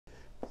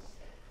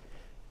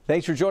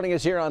Thanks for joining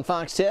us here on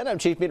Fox 10. I'm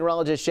Chief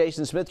Meteorologist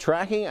Jason Smith,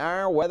 tracking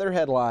our weather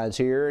headlines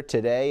here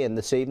today and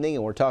this evening.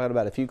 And we're talking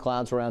about a few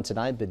clouds around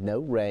tonight, but no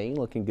rain.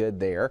 Looking good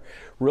there.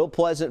 Real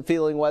pleasant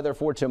feeling weather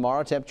for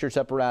tomorrow. Temperatures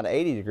up around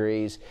 80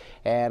 degrees.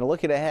 And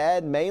looking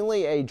ahead,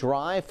 mainly a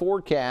dry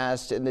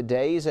forecast in the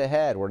days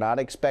ahead. We're not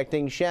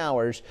expecting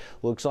showers.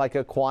 Looks like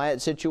a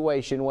quiet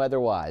situation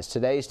weather-wise.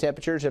 Today's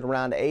temperatures at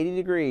around 80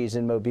 degrees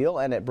in Mobile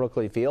and at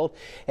Brookley Field.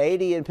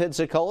 80 in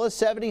Pensacola,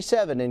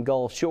 77 in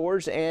Gulf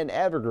Shores and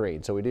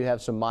Evergreen. So we do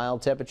have some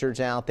mild temperatures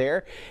out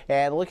there.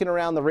 And looking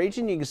around the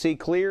region, you can see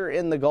clear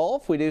in the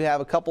Gulf. We do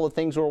have a couple of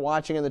things we're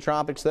watching in the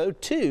tropics, though.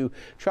 Two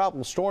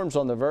tropical storms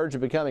on the verge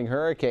of becoming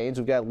hurricanes.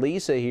 We've got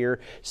Lisa here,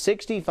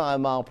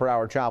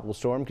 65-mile-per-hour tropical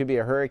storm. Could be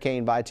a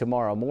hurricane by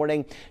tomorrow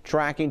morning,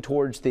 tracking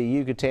towards the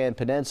Yucatan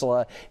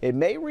Peninsula. It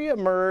may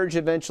reemerge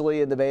eventually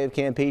in the Bay of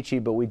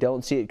Campeche, but we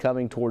don't see it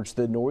coming towards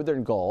the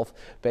northern Gulf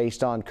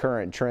based on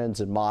current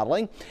trends and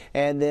modeling.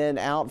 And then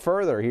out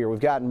further here, we've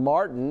got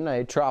Martin,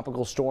 a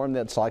tropical storm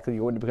that's likely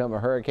going to become a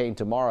hurricane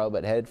tomorrow,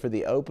 but head for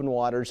the open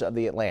waters of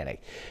the Atlantic.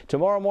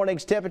 Tomorrow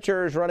morning's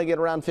temperatures running at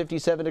around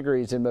 57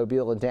 degrees in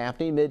Mobile and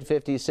Daphne,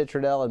 mid-50s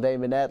Citronelle and Bay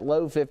Minette,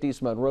 low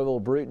 50s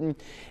Monroeville, Bruton,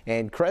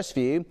 and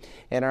Crestview.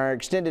 And our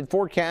extended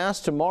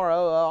forecast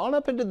tomorrow on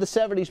up into the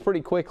 70s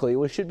pretty quickly.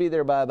 We should be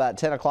there by about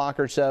 10 o'clock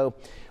or so.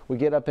 We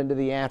get up into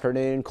the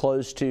afternoon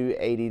close to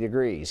 80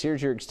 degrees.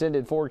 Here's your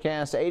extended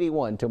forecast: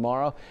 81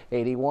 tomorrow,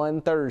 81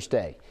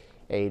 Thursday,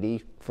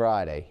 80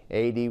 Friday,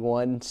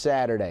 81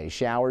 Saturday.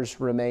 Showers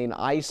remain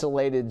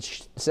isolated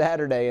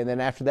Saturday, and then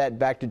after that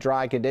back to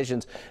dry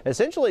conditions.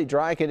 Essentially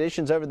dry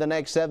conditions over the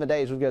next 7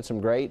 days. We've got some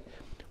great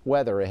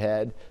weather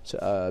ahead.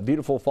 So,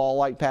 beautiful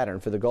fall-like pattern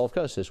for the Gulf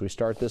Coast as we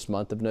start this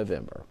month of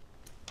November.